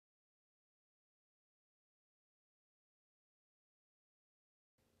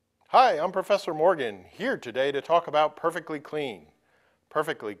Hi, I'm Professor Morgan, here today to talk about Perfectly Clean.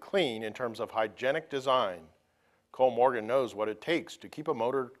 Perfectly clean in terms of hygienic design. Kollmorgen knows what it takes to keep a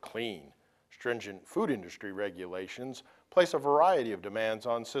motor clean. Stringent food industry regulations place a variety of demands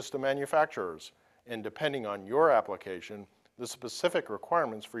on system manufacturers, and depending on your application, the specific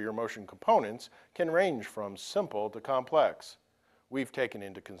requirements for your motion components can range from simple to complex. We've taken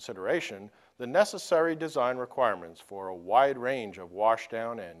into consideration the necessary design requirements for a wide range of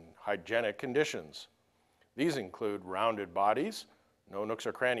washdown and hygienic conditions. These include rounded bodies, no nooks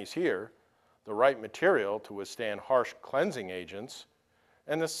or crannies here, the right material to withstand harsh cleansing agents,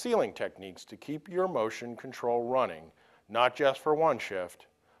 and the sealing techniques to keep your motion control running, not just for one shift,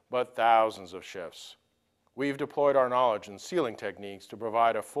 but thousands of shifts. We've deployed our knowledge in sealing techniques to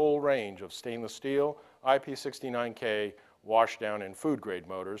provide a full range of stainless steel, IP69K, washdown, and food-grade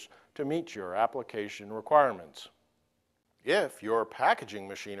motors to meet your application requirements. If your packaging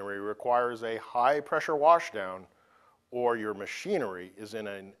machinery requires a high-pressure washdown, or your machinery is in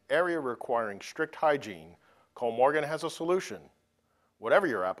an area requiring strict hygiene, Kollmorgen has a solution. Whatever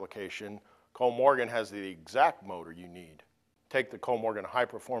your application, Kollmorgen has the exact motor you need. Take the Kollmorgen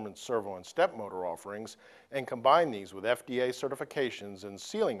high-performance servo and step motor offerings and combine these with FDA certifications and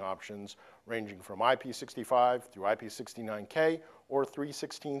sealing options ranging from IP65 through IP69K or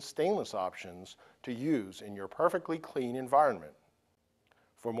 316 stainless options to use in your perfectly clean environment.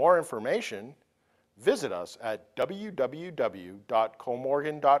 For more information, visit us at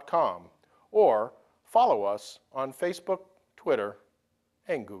www.kollmorgen.com or follow us on Facebook, Twitter,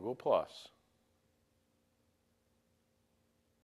 and Google+.